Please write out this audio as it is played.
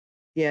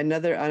Yeah,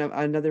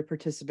 another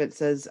participant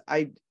says,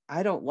 I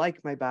don't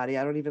like my body.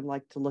 I don't even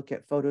like to look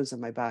at photos of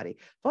my body.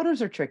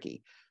 Photos are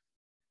tricky.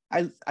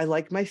 I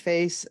like my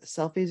face.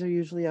 Selfies are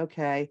usually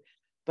okay,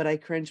 but I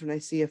cringe when I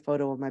see a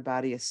photo of my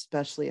body,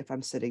 especially if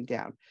I'm sitting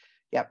down.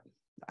 Yep,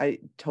 I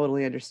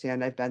totally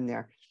understand. I've been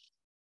there.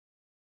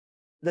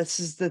 This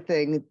is the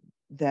thing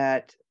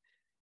that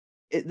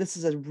this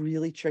is a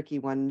really tricky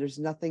one. There's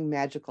nothing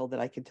magical that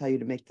I can tell you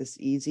to make this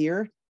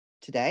easier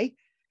today.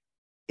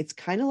 It's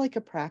kind of like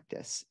a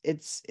practice.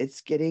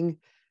 It's getting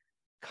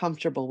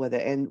comfortable with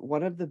it. And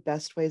one of the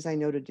best ways I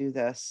know to do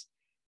this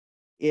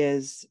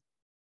is,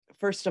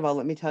 first of all,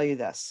 let me tell you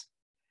this.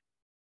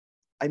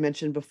 I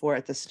mentioned before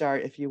at the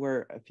start, if you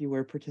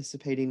were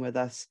participating with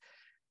us,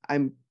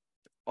 I'm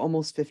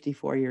almost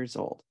 54 years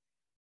old.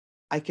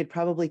 I could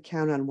probably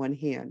count on one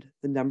hand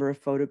the number of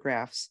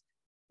photographs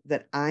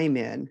that I'm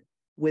in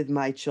with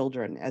my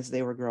children as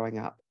they were growing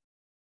up.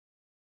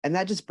 And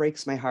that just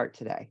breaks my heart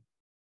today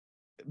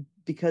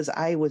because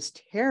I was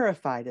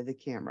terrified of the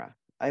camera.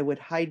 I would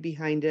hide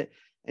behind it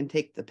and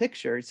take the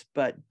pictures,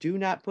 but do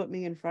not put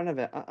me in front of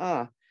it.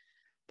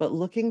 But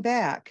looking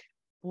back,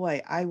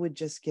 boy, I would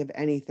just give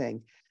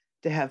anything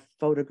to have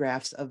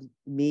photographs of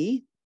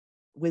me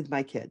with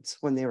my kids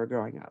when they were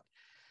growing up.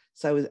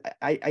 So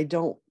I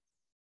don't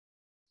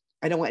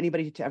want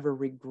anybody to ever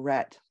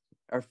regret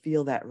or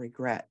feel that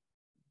regret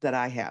that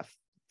I have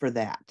for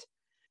that.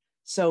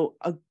 So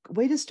a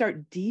way to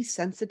start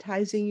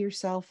desensitizing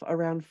yourself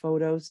around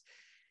photos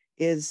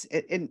is,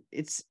 and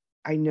it's,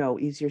 I know,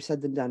 easier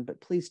said than done,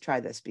 but please try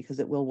this because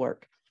it will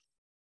work.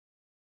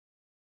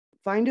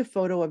 Find a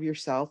photo of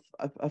yourself,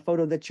 a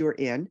photo that you're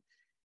in,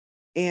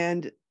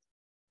 and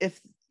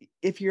if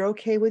if you're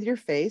okay with your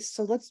face,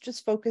 so let's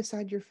just focus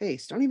on your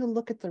face. Don't even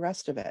look at the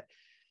rest of it.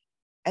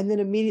 And then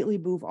immediately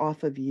move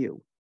off of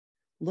you.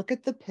 Look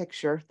at the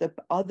picture, the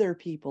other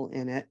people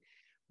in it.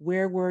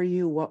 Where were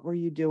you? What were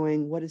you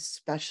doing? What is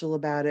special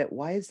about it?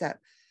 Why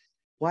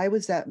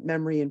was that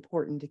memory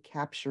important to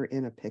capture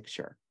in a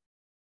picture?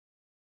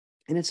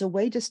 And it's a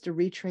way just to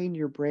retrain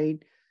your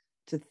brain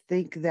to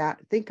think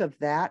of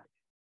that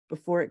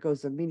before it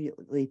goes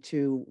immediately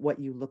to what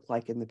you look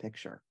like in the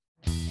picture.